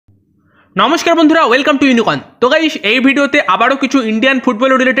नमस्कार बंधुरा welcome to unicorn. तो गाइस এই ভিডিওতে আবারও কিছু Indian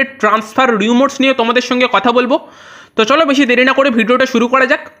football related transfer rumours নিয়ে তোমাদের সঙ্গে কথা বলবো। তো চলো বেশি দেরি না করে ভিডিওটা শুরু করা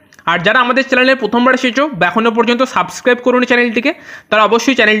যাক। আর যারা আমাদের চ্যানেলে প্রথমবার এসেছো বা এখনো পর্যন্ত সাবস্ক্রাইব করোনি চ্যানেলটিকে, তারা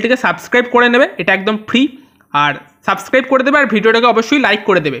অবশ্যই চ্যানেলটিকে সাবস্ক্রাইব করে নেবে, এটা একদম ফ্রি। আর সাবস্ক্রাইব করে দেবে আর ভিডিওটাকে অবশ্যই লাইক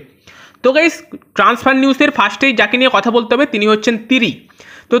করে দেবে। তো গাইস ট্রান্সফার নিউজের ফার্স্টেই যাকে নিয়ে কথা বলতে হবে তিনি হচ্ছেন তিরি।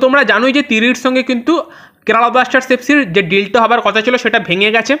 তো তোমরা জানোই যে তিরির সঙ্গে কিন্তু কেরালা ব্লাস্টার্স এফসির যে ডিলটা হবার কথা ছিল সেটা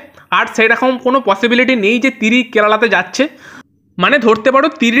ভেঙে গেছে। আর সেরকম কোনো পসিবিলিটি নেই যে তিরি কেরালাতে যাচ্ছে, মানে ধরতে পারো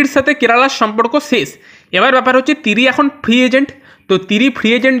তিরির সাথে কেরালার সম্পর্ক শেষ। এবার ব্যাপার হচ্ছে তিরি এখন ফ্রি এজেন্ট। তো তিরি ফ্রি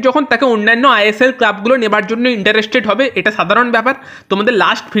এজেন্ট যখন তাকে অন্যান্য আইএসএল ক্লাবগুলো নেবার জন্য ইন্টারেস্টেড হবে, এটা সাধারণ ব্যাপার। তোমাদের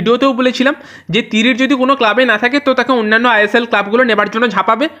লাস্ট ভিডিওতেও বলেছিলাম যে তিরির যদি কোনো ক্লাবে না থাকে তো তাকে অন্যান্য আইএসএল ক্লাবগুলো নেবার জন্য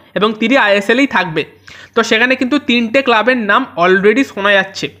ঝাঁপাবে এবং তিরি আইএসএলেই থাকবে। তো সেখানে কিন্তু তিনটে ক্লাবের নাম অলরেডি শোনা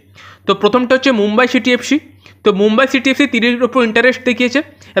যাচ্ছে। তো প্রথমটা হচ্ছে মুম্বাই সিটি এফসি। তো মুম্বাই সিটি এফসি তিরির উপর ইন্টারেস্ট দেখিয়েছে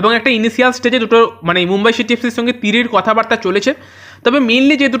এবং একটা ইনিশিয়াল স্টেজে দুটো মানে মুম্বাই সিটি এফসির সঙ্গে তিরির কথাবার্তা চলেছে। তবে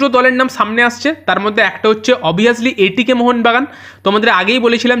মেইনলি যে দুটো দলের নাম সামনে আসছে তার মধ্যে একটা হচ্ছে অবভিয়াসলি এটিকে মোহনবাগান। তোমাদের আগেই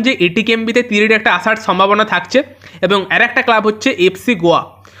বলেছিলাম যে ATKMBতে তিরির একটা আসার সম্ভাবনা থাকছে এবং আর একটা ক্লাব হচ্ছে এফসি গোয়া।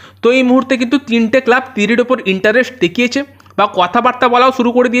 তো এই মুহূর্তে কিন্তু তিনটে ক্লাব তিরির ওপর ইন্টারেস্ট দেখিয়েছে বা কথাবার্তা বলাও শুরু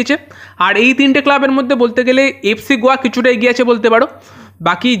করে দিয়েছে। আর এই তিনটে ক্লাবের মধ্যে বলতে গেলে এফসি গোয়া কিছুটা এগিয়ে আছে বলতে পারো,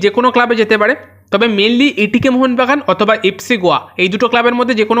 বাকি যে কোনো ক্লাবে যেতে পারে। তবে মেনলি এটিকে মোহনবাগান অথবা এফসি গোয়া এই দুটো ক্লাবের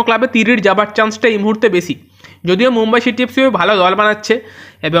মধ্যে যে কোনো ক্লাবে তিরির যাবার চান্সটা এই মুহূর্তে বেশি। যদিও মুম্বাই সিটি এফসিও ভালো দল বানাচ্ছে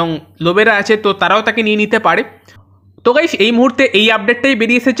এবং লোবেরা আছে, তো তারাও তাকে নিয়ে নিতে পারে। তো গাইস এই মুহূর্তে এই আপডেটটাই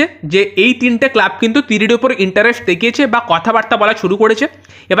বেরিয়ে এসেছে যে এই তিনটে ক্লাব কিন্তু তিরির ওপর ইন্টারেস্ট দেখিয়েছে বা কথাবার্তা বলা শুরু করেছে।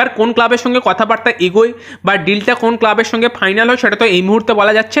 এবার কোন ক্লাবের সঙ্গে কথাবার্তা এগোয় বা ডিলটা কোন ক্লাবের সঙ্গে ফাইনাল হয় সেটা তো এই মুহূর্তে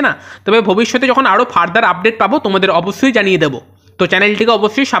বলা যাচ্ছে না। তবে ভবিষ্যতে যখন আরও ফার্দার আপডেট পাবো তোমাদের অবশ্যই জানিয়ে দেবো। তো চ্যানেলটিকে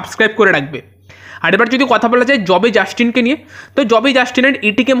অবশ্যই সাবস্ক্রাইব করে রাখবে। আর এবার যদি কথা বলা যায় জবি জাস্টিনকে নিয়ে, তো জবি জাস্টিনের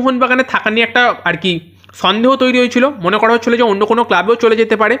এটিকে মোহনবাগানে থাকা নিয়ে একটা আর কি সন্দেহ তৈরি হয়েছিল। মনে করা হচ্ছিল যে অন্য কোনো ক্লাবেও চলে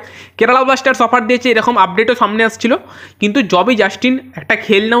যেতে পারে। কেরালা ব্লাস্টার্স অফার দিয়েছে এরকম আপডেটও সামনে আসছিল, কিন্তু জবি জাস্টিন একটা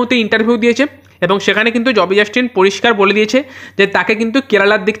খেলনাউতে ইন্টারভিউ দিয়েছে এবং সেখানে কিন্তু জবি জাস্টিন পরিষ্কার বলে দিয়েছে যে তাকে কিন্তু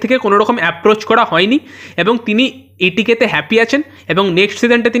কেরালার দিক থেকে কোনো রকম অ্যাপ্রোচ করা হয়নি এবং তিনি এটিকেতে হ্যাপি আছেন এবং নেক্সট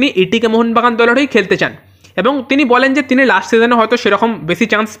সিজনটা তিনি এটিকে মোহনবাগান দলের হয়েই খেলতে চান। এবং তিনি বলেন যে তিনি লাস্ট সিজনে হয়তো সেরকম বেশি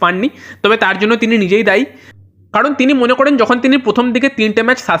চান্স পাননি, তবে তার জন্য তিনি নিজেই দায়ী। কারণ তিনি মনে করেন যখন তিনি প্রথম দিকে 3টে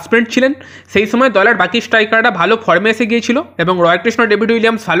ম্যাচ সাসপেন্ড ছিলেন সেই সময় দলের বাকি স্ট্রাইকাররা ভালো ফর্মে এসে গিয়েছিল এবং রয়কৃষ্ণ ডেভিড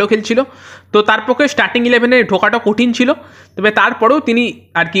উইলিয়ামস ভালো খেলছিল। তো তার পক্ষে স্টার্টিং 11-এ ঢোকাটা কঠিন ছিল। তবে তারপরেও তিনি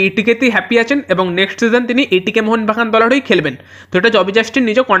আর কি এটিকেতেই হ্যাপি আছেন এবং নেক্সট সিজন তিনি এটিকে মোহনবাগান দলের হয়েই খেলবেন। তো এটা জবি জাস্টিন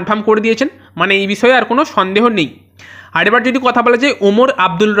নিজে কনফার্ম করে দিয়েছেন, মানে এই বিষয়ে আর কোনো সন্দেহ নেই। আর এবার যদি কথা বলা যায় ওমর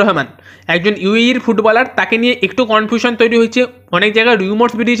আব্দুল রহমান, একজন ইউএইর ফুটবলার, তাকে নিয়ে একটু কনফিউশন তৈরি হয়েছে। অনেক জায়গায়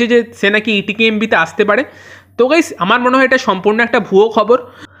রিউমার্স বেরিয়েছে যে সে নাকি ATKMBতে আসতে পারে। তো গাইস আমার মনে হয় এটা সম্পূর্ণ একটা ভুয়ো খবর।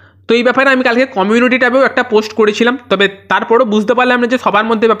 তো এই ব্যাপারে আমি কালকে কমিউনিটি ট্যাবেও একটা পোস্ট করেছিলাম, তবে তারপরও বুঝতে পারলাম না যে সবার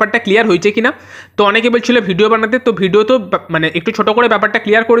মধ্যে ব্যাপারটা ক্লিয়ার হয়েছে কিনা। তো অনেকে বলছিল ভিডিও বানাতে, তো ভিডিও তো মানে একটু ছোটো করে ব্যাপারটা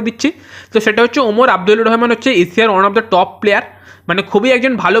ক্লিয়ার করে দিচ্ছি। তো সেটা হচ্ছে ওমর আব্দুল রহমান হচ্ছে এশিয়ার one of the top player, মানে খুবই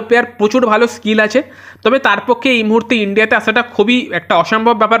একজন ভালো প্লেয়ার, প্রচুর ভালো স্কিল আছে। তবে তার পক্ষে এই মুহূর্তে ইন্ডিয়াতে আসাটা খুবই একটা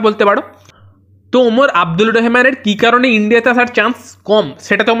অসম্ভব ব্যাপার বলতে পারো। তো ওমর আব্দুল রহমানের কী কারণে ইন্ডিয়াতে আসার চান্স কম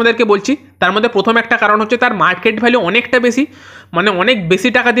সেটা তো আমাদেরকে বলছি। তার মধ্যে প্রথম একটা কারণ হচ্ছে তার মার্কেট ভ্যালু অনেকটা বেশি, মানে অনেক বেশি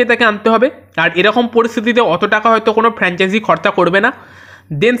টাকা দিয়ে তাকে আনতে হবে। আর এরকম পরিস্থিতিতে অত টাকা হয়তো কোনো ফ্র্যাঞ্চাইজি খরচা করবে না।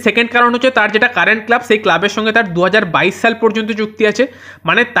 দেন সেকেন্ড কারণ হচ্ছে তার যেটা কারেন্ট ক্লাব সেই ক্লাবের সঙ্গে তার 2022 সাল পর্যন্ত চুক্তি আছে।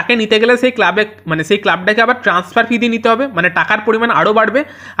 মানে তাকে নিতে গেলে সেই ক্লাবে মানে সেই ক্লাবটাকে আবার ট্রান্সফার ফি দিয়ে নিতে হবে, মানে টাকার পরিমাণ আরও বাড়বে।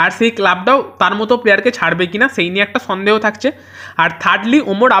 আর সেই ক্লাবটাও তার মতো প্লেয়ারকে ছাড়বে কিনা সেই নিয়ে একটা সন্দেহ থাকছে। আর থার্ডলি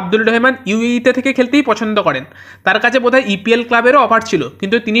ওমর আব্দুল রহমান ইউএইতে থেকে খেলতেই পছন্দ করেন। তার কাছে বোধহয় EPL ক্লাবেরও অফার ছিল,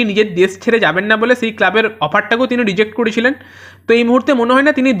 কিন্তু তিনি নিজের দেশ ছেড়ে যাবেন না বলে সেই ক্লাবের অফারটাকেও তিনি রিজেক্ট করেছিলেন। তো এই মুহূর্তে মনে হয়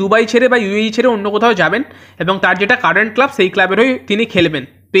না তিনি দুবাই ছেড়ে বা ইউএই ছেড়ে অন্য কোথাও যাবেন এবং তার যেটা কারেন্ট ক্লাব সেই ক্লাবের হয়ে তিনি খেলবেন।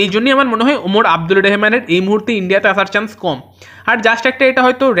 তো এই জন্যই আমার মনে হয় ওমর আব্দুল রহমানের এই মুহূর্তে ইন্ডিয়াতে আসার চান্স কম। আর জাস্ট একটা এটা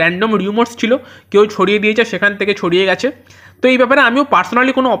হয়তো র্যান্ডম রিউমার্স ছিল, কেউ ছড়িয়ে দিয়েছে, সেখান থেকে ছড়িয়ে গেছে। তো এই ব্যাপারে আমিও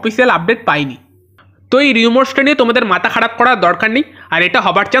পার্সোনালি কোনো অফিসিয়াল আপডেট পাইনি। তো এই রিউমার্সটা নিয়ে তোমাদের মাথা খারাপ করার দরকার নেই। আর এটা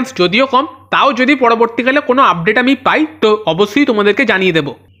হবার চান্স যদিও কম, তাও যদি পরবর্তীকালে কোনো আপডেট আমি পাই তো অবশ্যই তোমাদেরকে জানিয়ে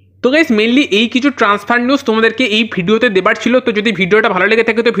দেবো। তো গাইস মেনলি এই কিছু ট্রান্সফার নিউজ তোমাদেরকে এই ভিডিওতে দেবার ছিল। তো যদি ভিডিওটা ভালো লেগে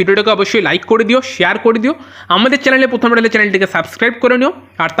থাকে তো ভিডিওটাকে অবশ্যই লাইক করে দিও, শেয়ার করে দিও। আমাদের চ্যানেলে প্রথমবার হলে চ্যানেলটিকে সাবস্ক্রাইব করে নিও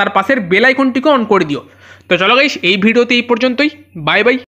আর তার পাশের বেল আইকনটিকে অন করে দিও। তো চলো গাইস এই ভিডিওতে এই পর্যন্তই, বাই বাই।